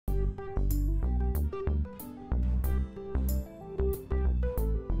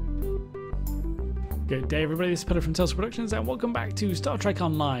Good day everybody, this is Peter from Telstra Productions and welcome back to Star Trek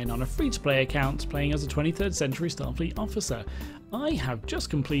Online on a free-to-play account playing as a 23rd Century Starfleet officer. I have just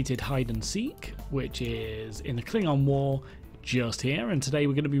completed Hide and Seek, which is in the Klingon War just here, and today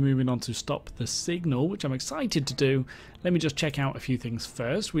we're going to be moving on to Stop the Signal, which I'm excited to do. Let me just check out a few things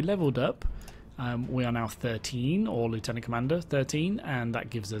first. We leveled up. We are now 13, or Lieutenant Commander 13, and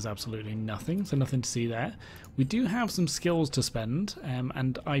that gives us absolutely nothing, so nothing to see there. We do have some skills to spend,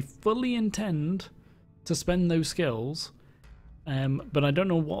 and I fully intend to spend those skills, but I don't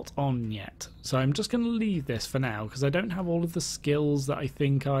know what on yet. So I'm just going to leave this for now, because I don't have all of the skills that I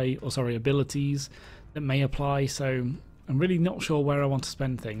think abilities that may apply, so I'm really not sure where I want to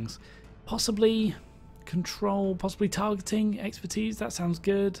spend things. Possibly control, possibly targeting, expertise, that sounds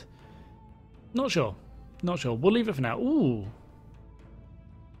good. Not sure. We'll leave it for now. Ooh.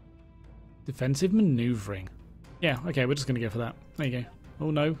 Defensive maneuvering. Yeah, okay, we're just going to go for that. There you go.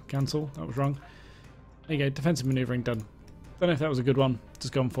 Oh no, cancel. That was wrong. There you go, defensive maneuvering done. Don't know if that was a good one.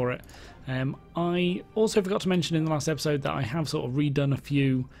 Just gone for it. I also forgot to mention in the last episode that I have sort of redone a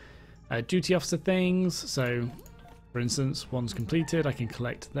few duty officer things. So, for instance, one's completed. I can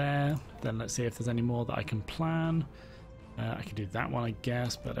collect there. Then let's see if there's any more that I can plan. I can do that one, I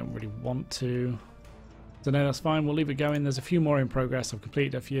guess, but I don't really want to. So no, that's fine. We'll leave it going. There's a few more in progress. I've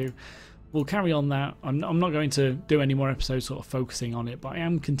completed a few. We'll carry on that. I'm not going to do any more episodes sort of focusing on it, but I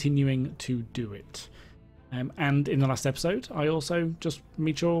am continuing to do it. And in the last episode, I also just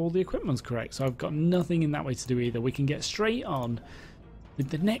made sure all the equipment's correct. So I've got nothing in that way to do either. We can get straight on with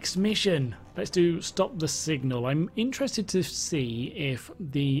the next mission. Let's do Stop the Signal. I'm interested to see if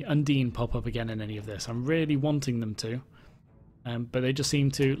the Undine pop up again in any of this. I'm really wanting them to. But they just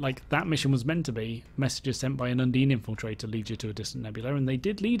seem to, like, that mission was meant to be messages sent by an Undine infiltrator lead you to a distant nebula, and they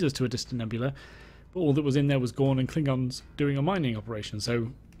did lead us to a distant nebula, but all that was in there was Gorn and Klingons doing a mining operation,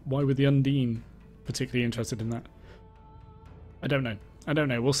 so why were the Undine particularly interested in that? I don't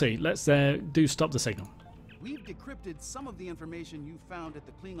know, we'll see. Let's do Stop the Signal. We've decrypted some of the information you found at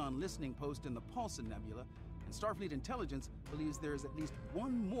the Klingon listening post in the Paulson Nebula, and Starfleet Intelligence believes there is at least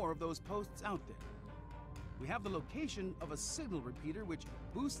one more of those posts out there. We have the location of a signal repeater which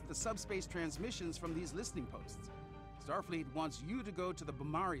boosts the subspace transmissions from these listening posts. Starfleet wants you to go to the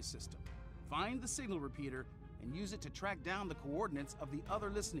Bamari system, find the signal repeater, and use it to track down the coordinates of the other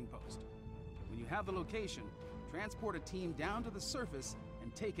listening post. When you have the location, transport a team down to the surface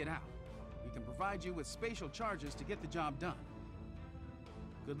and take it out. We can provide you with spatial charges to get the job done.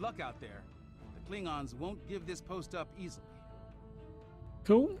 Good luck out there. The Klingons won't give this post up easily.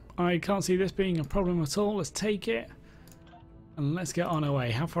 Cool. I can't see this being a problem at all. Let's take it and let's get on our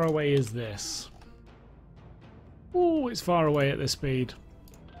way. How far away is this? Oh, it's far away at this speed.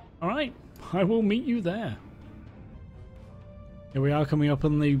 Alright, I will meet you there. Here we are coming up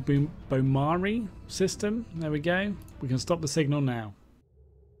on the Bamari system. There we go. We can stop the signal now.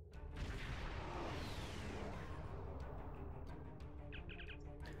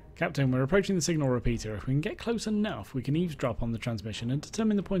 Captain, we're approaching the signal repeater. If we can get close enough, we can eavesdrop on the transmission and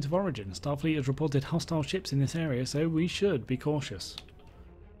determine the point of origin. Starfleet has reported hostile ships in this area, so we should be cautious.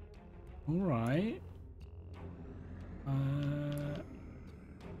 Alright. I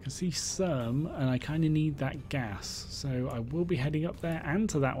can see some, and I kind of need that gas, so I will be heading up there and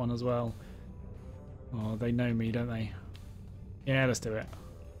to that one as well. Oh, they know me, don't they? Yeah, let's do it.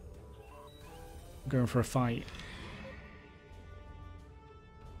 I'm going for a fight.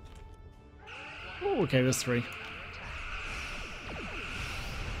 Oh, okay, there's three.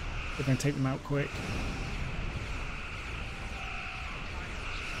 We're going to take them out quick.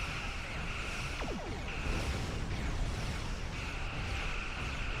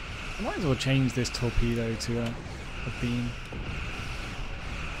 I might as well change this torpedo to a beam.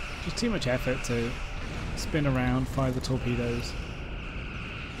 Just too much effort to spin around, fire the torpedoes.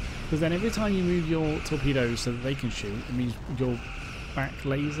 Because then every time you move your torpedoes so that they can shoot, it means your back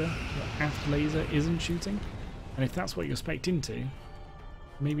laser, your aft laser isn't shooting. And if that's what you're spec'd into,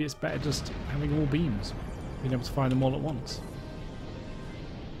 maybe it's better just having all beams, being able to fire them all at once.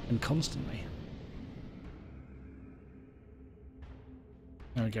 And constantly.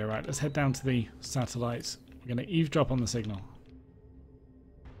 There we go, right, let's head down to the satellites. We're going to eavesdrop on the signal.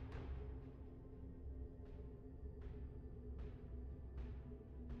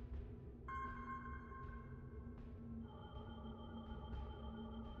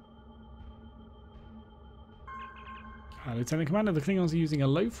 Lieutenant Commander, the Klingons are using a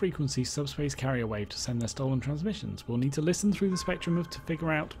low-frequency subspace carrier wave to send their stolen transmissions. We'll need to listen through the spectrum to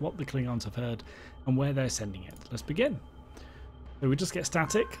figure out what the Klingons have heard and where they're sending it. Let's begin. So we just get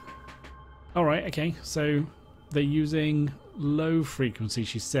static. Alright, okay, so they're using low frequency,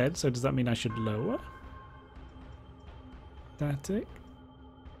 she said, so does that mean I should lower? Static.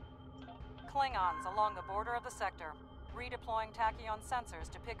 Klingons along the border of the sector. Redeploying tachyon sensors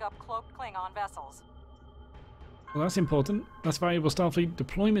to pick up cloaked Klingon vessels. Well, that's important. That's valuable Starfleet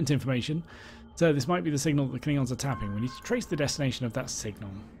deployment information. So this might be the signal that the Klingons are tapping. We need to trace the destination of that signal.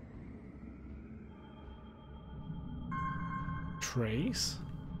 Trace.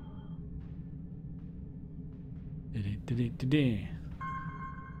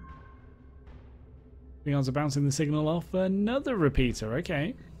 Klingons are bouncing the signal off another repeater.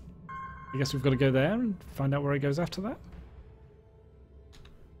 Okay. I guess we've got to go there and find out where it goes after that.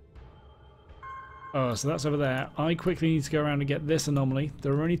 Oh, so that's over there. I quickly need to go around and get this anomaly.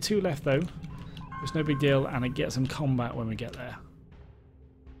 There are only 2 left though. It's no big deal, and it gets some combat when we get there.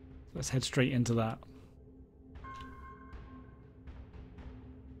 Let's head straight into that.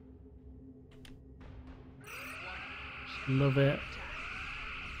 Love it.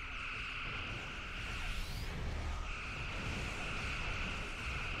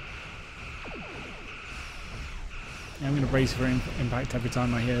 Yeah, I'm going to brace for impact every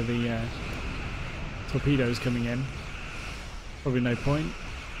time I hear the torpedoes coming in. Probably no point,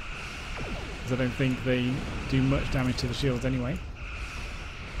 because I don't think they do much damage to the shields anyway.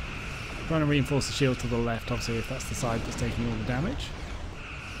 Trying to reinforce the shield to the left, obviously, if that's the side that's taking all the damage.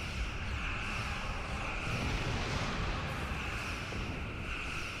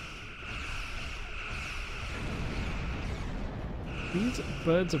 These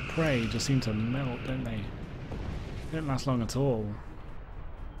birds of prey just seem to melt, don't they? They don't last long at all.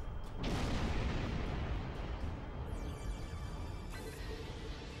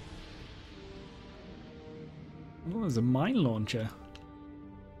 Oh, there's a mine launcher.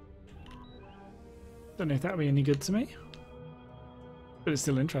 Don't know if that would be any good to me, but it's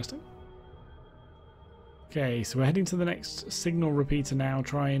still interesting. Okay, so we're heading to the next signal repeater now,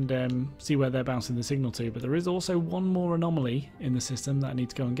 try and see where they're bouncing the signal to, but there is also one more anomaly in the system that I need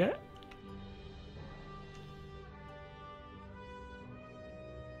to go and get.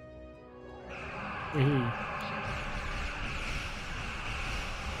 Woohoo.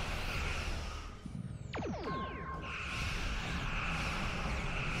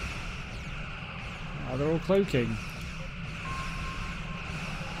 Oh, they're all cloaking.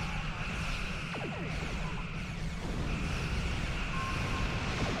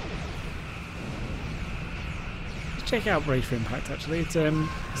 Check out Brace for Impact actually. It's a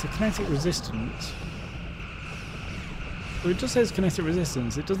kinetic resistance. Well, it just says kinetic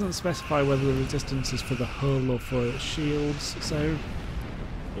resistance. It doesn't specify whether the resistance is for the hull or for shields, so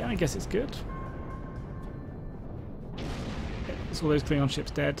yeah, I guess it's good. Okay, that's all those Klingon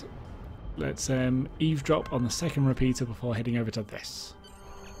ships dead. Let's eavesdrop on the second repeater before heading over to this.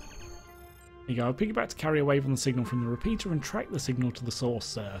 There you go. I'll piggyback to carry a wave on the signal from the repeater and track the signal to the source,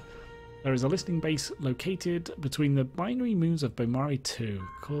 sir. There is a listening base located between the binary moons of Bomari 2.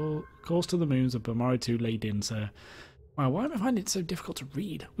 Course to the moons of Bomari 2 laid in, sir. Wow, why am I finding it so difficult to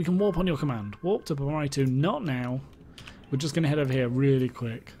read? We can warp on your command. Warp to Bomari 2, not now. We're just going to head over here really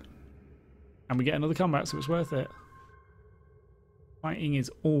quick. And we get another combat, so it's worth it. Fighting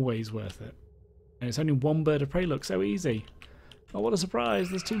is always worth it. And it's only one bird of prey. Look, so easy. Oh, what a surprise.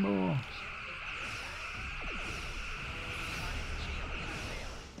 There's 2 more.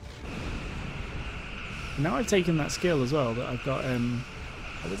 Now I've taken that skill as well that I've got,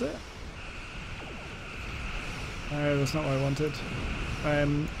 what was it? No, that's not what I wanted.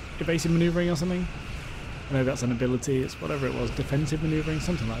 Evasive manoeuvring or something? I know that's an ability, it's whatever it was, defensive manoeuvring,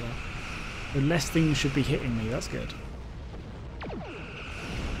 something like that. The less things should be hitting me, that's good.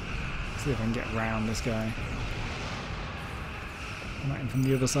 Let's see if I can get around this guy. Come at him from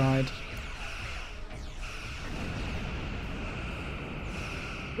the other side.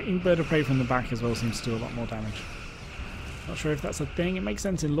 Hitting bird of prey from the back as well seems to do a lot more damage. Not sure if that's a thing. It makes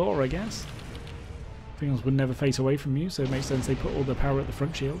sense in lore, I guess. Things would never face away from you, so it makes sense they put all the power at the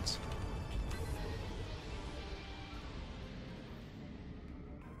front shields.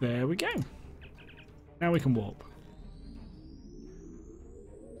 There we go. Now we can warp.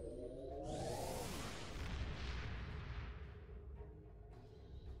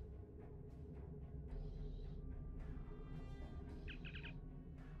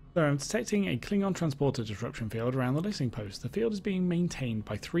 So I'm detecting a Klingon transporter disruption field around the listening post. The field is being maintained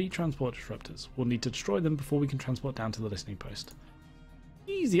by 3 transport disruptors. We'll need to destroy them before we can transport down to the listening post.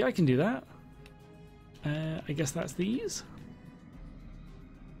 Easy, I can do that. I guess that's these.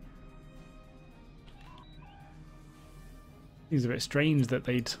 Seems a bit strange that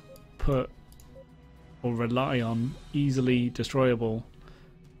they'd put or rely on easily destroyable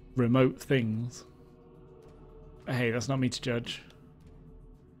remote things. But hey, that's not me to judge.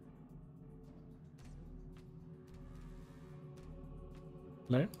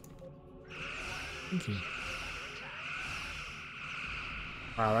 Hello? Thank you.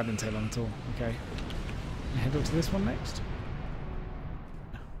 Wow, that didn't take long at all. Okay. Head up to this one next.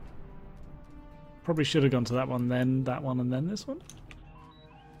 Probably should have gone to that one, then that one, and then this one.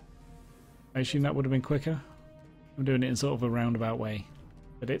 I assume that would have been quicker. I'm doing it in sort of a roundabout way.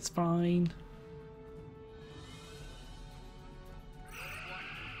 But it's fine.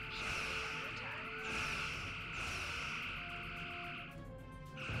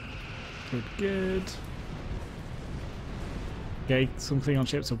 Good, good. Okay, some Klingon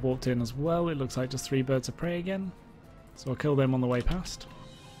ships have walked in as well. It looks like just 3 birds of prey again. So I'll kill them on the way past.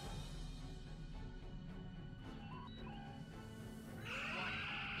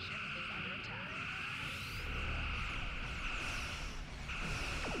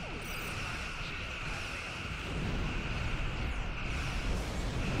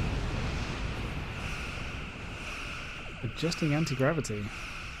 Adjusting anti-gravity.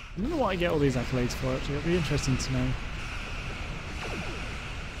 I don't know what I get all these accolades for actually, it'll be interesting to know.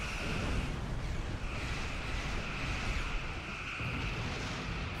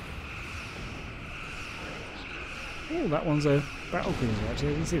 Oh, that one's a battle cruiser actually,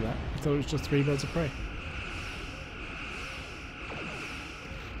 I didn't see that. I thought it was just 3 birds of prey.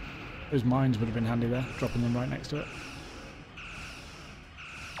 Those mines would have been handy there, dropping them right next to it.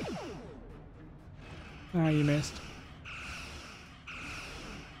 Ah, you missed.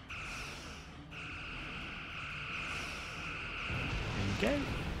 There you go.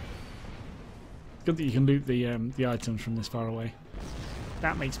 Good that you can loot the items from this far away.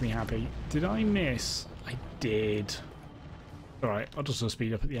 That makes me happy. Did I miss? I did. Alright, I'll just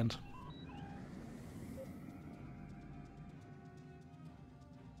speed up at the end.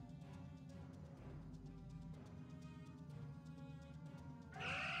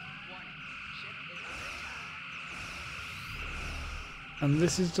 And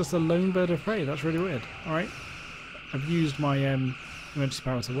this is just a lone bird of prey. That's really weird. Alright. I've used my emergency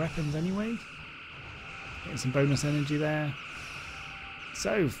power to weapons anyway. Getting some bonus energy there.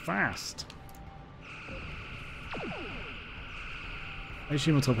 So fast. I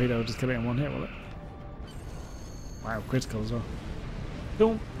assume a torpedo will just kill it in one hit, will it? Wow, critical as well.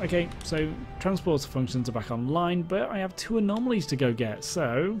 Cool. Okay, so transporter functions are back online, but I have 2 anomalies to go get,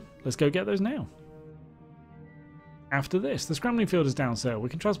 so let's go get those now. After this, the scrambling field is down, so we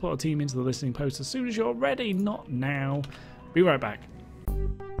can transport a team into the listening post as soon as you're ready, not now. Be right back.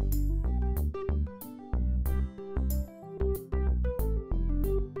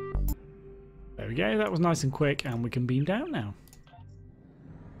 There we go, that was nice and quick, and we can beam down now.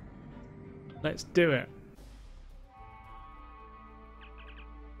 Let's do it.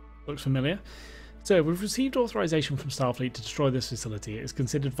 Looks familiar. So, we've received authorization from Starfleet to destroy this facility. It is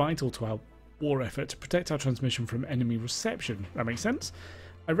considered vital to our war effort to protect our transmission from enemy reception. That makes sense.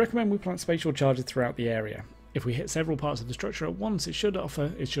 I recommend we plant spatial charges throughout the area. If we hit several parts of the structure at once, it should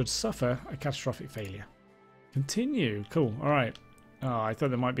suffer a catastrophic failure. Continue. Cool. Alright. Oh, I thought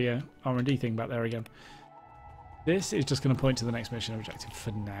there might be a R&D thing back there again. This is just going to point to the next mission objective for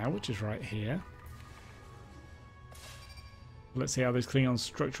now, which is right here. Let's see how those Klingon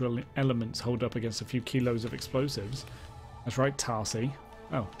structural elements hold up against a few kilos of explosives. That's right, Tarsi.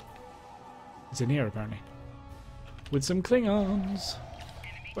 Oh. It's in here, apparently. With some Klingons.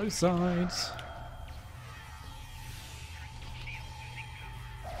 Both sides.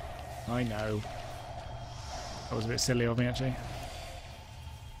 I know. That was a bit silly of me, actually.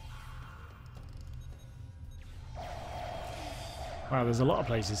 Wow, there's a lot of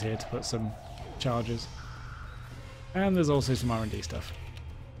places here to put some charges. And there's also some R&D stuff.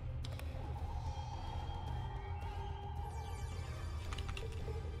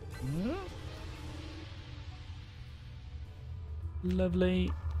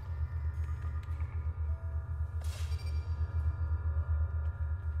 Lovely.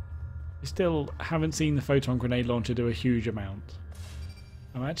 We still haven't seen the photon grenade launcher do a huge amount.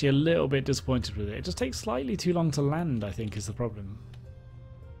 I'm actually a little bit disappointed with it. It just takes slightly too long to land, I think, is the problem.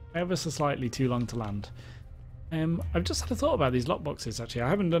 Ever so slightly too long to land. I've just had a thought about these lockboxes, actually. I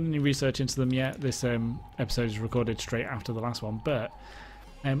haven't done any research into them yet. This episode is recorded straight after the last one, but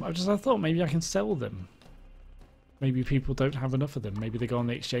I've just had a thought, maybe I can sell them. Maybe people don't have enough of them. Maybe they go on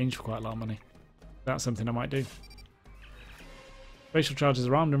the exchange for quite a lot of money. That's something I might do. Spatial charges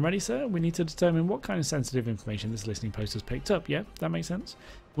are armed and ready, sir. We need to determine what kind of sensitive information this listening post has picked up. Yeah, that makes sense.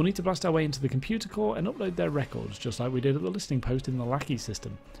 We'll need to blast our way into the computer core and upload their records, just like we did at the listening post in the Lackey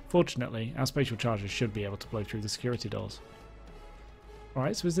system. Fortunately, our spatial charges should be able to blow through the security doors.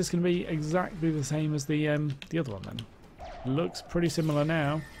 Alright, so is this going to be exactly the same as the other one then? Looks pretty similar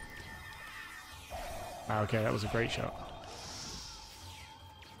now. Ah, okay, that was a great shot.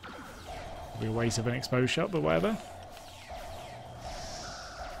 Be a waste of an exposed shot, but whatever.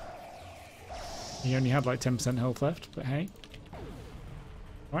 He only had like 10% health left, but hey.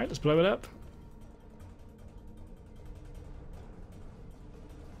 Alright, let's blow it up.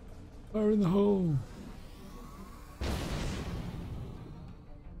 Fire in the hole.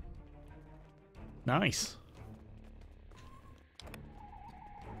 Nice.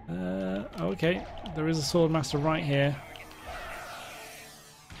 Okay, there is a sword master right here.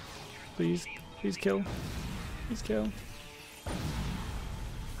 Please, please kill. Please kill.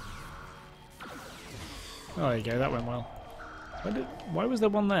 Oh, there you go, that went well. Why was there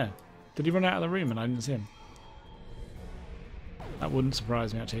one there? Did he run out of the room and I didn't see him? That wouldn't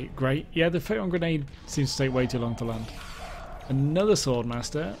surprise me actually. Great. Yeah, the photon grenade seems to take way too long to land. Another sword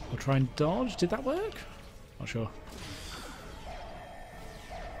master. I'll try and dodge. Did that work? Not sure.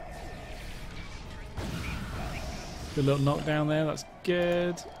 Good little knockdown there, that's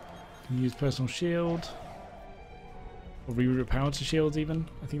good. Can use personal shield. Or reroute power to shields even,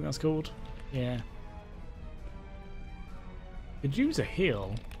 I think that's called. Yeah. Could use a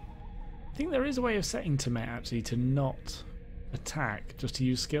heal. I think there is a way of setting Temet actually to not attack, just to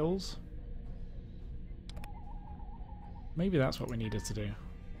use skills. Maybe that's what we needed to do.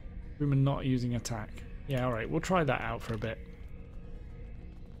 Women not using attack. Yeah, alright, we'll try that out for a bit.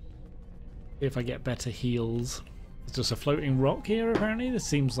 See if I get better heals. It's just a floating rock here apparently. This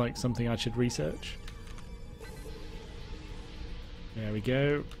seems like something I should research. There we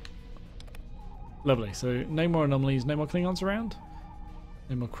go. Lovely, so no more anomalies, no more Klingons around.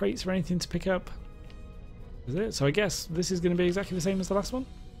 No more crates or anything to pick up. Is it? So I guess this is going to be exactly the same as the last one?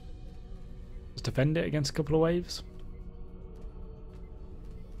 Just defend it against a couple of waves.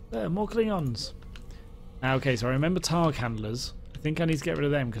 There, more Klingons. Okay, so I remember Targ handlers. I think I need to get rid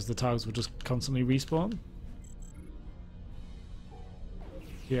of them because the Targs will just constantly respawn.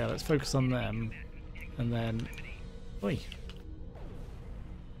 Yeah, let's focus on them. And then... Oi.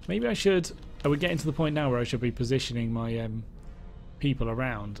 Maybe I should... Are we getting to the point now where I should be positioning my people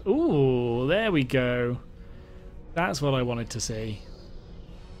around? Ooh, there we go. That's what I wanted to see.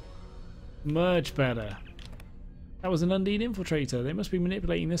 Much better. That was an Undine infiltrator. They must be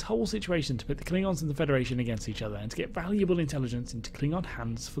manipulating this whole situation to pit the Klingons and the Federation against each other and to get valuable intelligence into Klingon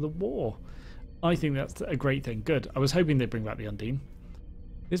hands for the war. I think that's a great thing. Good. I was hoping they'd bring back the Undine.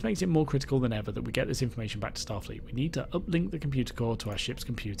 This makes it more critical than ever that we get this information back to Starfleet. We need to uplink the computer core to our ship's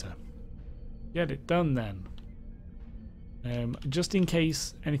computer. Get it done then. Just in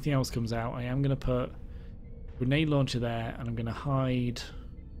case anything else comes out, I am going to put grenade launcher there, and I'm going to hide,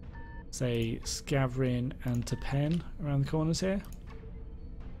 say, Scavrin and Tapen around the corners here,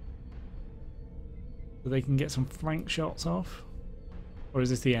 so they can get some flank shots off. Or is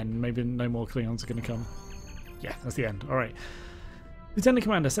this the end? Maybe no more Klingons are going to come. Yeah, that's the end. All right. Lieutenant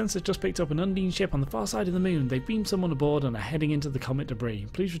Commander, sensors just picked up an Undine ship on the far side of the moon. They've beamed someone aboard and are heading into the comet debris.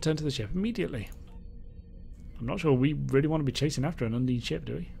 Please return to the ship immediately. I'm not sure we really want to be chasing after an Undine ship,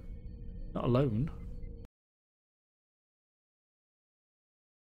 do we? Not alone.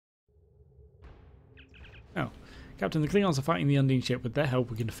 Oh. Captain, the Klingons are fighting the Undine ship. With their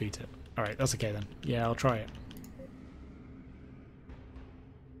help, we can defeat it. Alright, that's okay then. Yeah, I'll try it.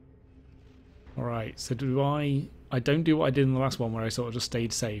 Alright, so do I don't do what I did in the last one where I sort of just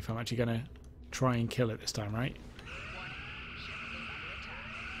stayed safe. I'm actually going to try and kill it this time, right?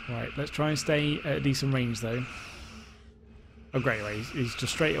 Right, let's try and stay at a decent range though. Oh great, wait, he's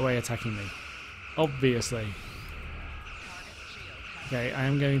just straight away attacking me. Obviously. Okay, I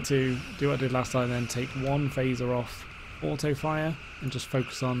am going to do what I did last time then, take one phaser off auto fire and just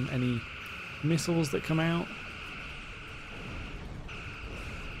focus on any missiles that come out.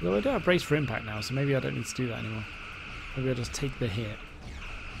 Though I do have brace for impact now, so maybe I don't need to do that anymore. Maybe I'll just take the hit.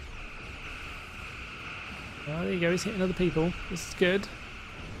 Oh, there you go, he's hitting other people. This is good.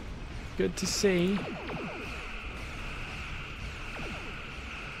 Good to see.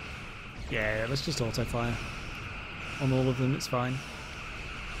 Yeah, let's just auto fire. On all of them, it's fine.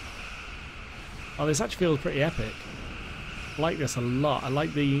 Oh, this actually feels pretty epic. I like this a lot. I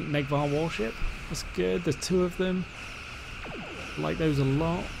like the Negvar warship. That's good. There's two of them. I like those a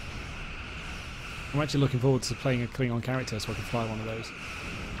lot. I'm actually looking forward to playing a Klingon character so I can fly one of those.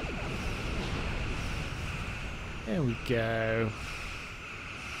 There we go.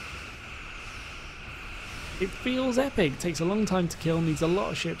 It feels epic. It takes a long time to kill, needs a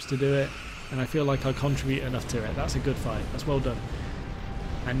lot of ships to do it, and I feel like I contribute enough to it. That's a good fight. That's well done.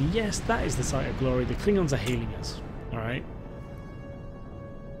 And yes, that is the site of glory. The Klingons are hailing us. Alright.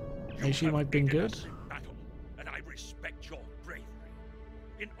 I assume I've been good. Battle, and I respect your bravery.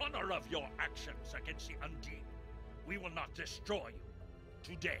 In honor of your actions against the Undine, we will not destroy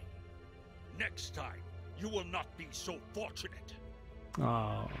you today. Next time, you will not be so fortunate.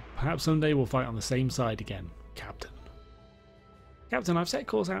 Oh, perhaps someday we'll fight on the same side again, Captain. Captain, I've set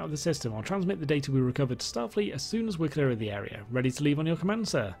course out of the system. I'll transmit the data we recovered to Starfleet as soon as we're clear of the area. Ready to leave on your command,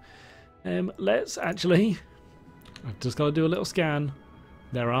 sir. Let's actually... I've just got to do a little scan.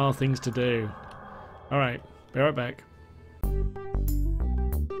 There are things to do. Alright, be right back.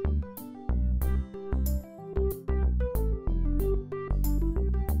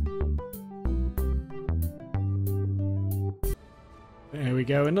 There we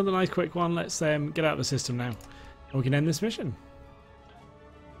go, another nice quick one. Let's get out of the system now. And we can end this mission.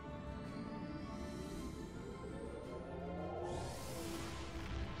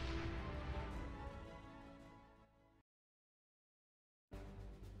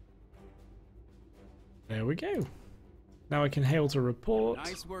 There we go. Now I can hail to report.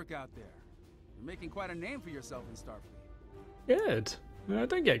 Nice work out there. You're making quite a name for yourself in Starfleet. Good. I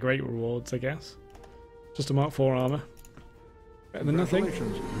don't get great rewards, I guess. Just a Mark IV armor. Better than nothing.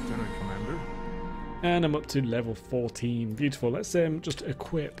 Lieutenant Commander. And I'm up to level 14. Beautiful. Let's just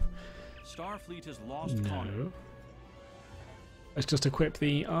equip. Starfleet has lost contact. No. Let's just equip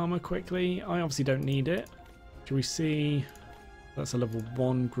the armor quickly. I obviously don't need it. Shall we see? That's a level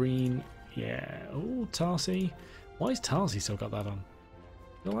 1 green. Yeah. Oh, Tarsi. Why has Tarsi still got that on?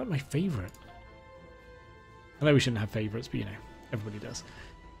 They're like my favourite. I know we shouldn't have favourites, but you know, everybody does.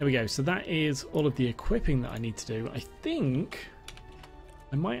 There we go. So that is all of the equipping that I need to do. I think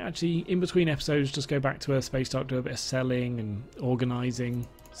I might actually, in between episodes, just go back to Earth Space Dock, do a bit of selling and organising,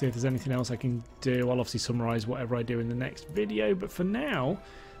 see if there's anything else I can do. I'll obviously summarise whatever I do in the next video, but for now,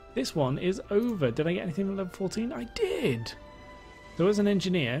 this one is over. Did I get anything at level 14? I did! So as an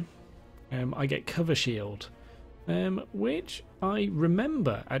engineer, I get cover shield, which I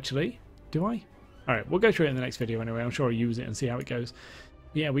remember, actually. Do I? Alright, we'll go through it in the next video anyway. I'm sure I'll use it and see how it goes.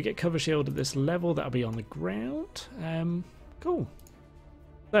 Yeah, we get cover shield at this level. That'll be on the ground. Cool.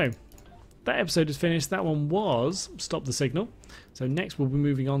 So, that episode is finished. That one was Stop the Signal. So next we'll be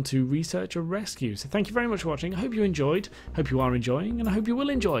moving on to Research or Rescue. So thank you very much for watching. I hope you enjoyed. Hope you are enjoying. And I hope you will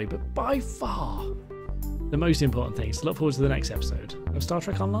enjoy. But by far, the most important thing is to look forward to the next episode of Star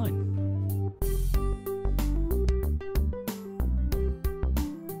Trek Online.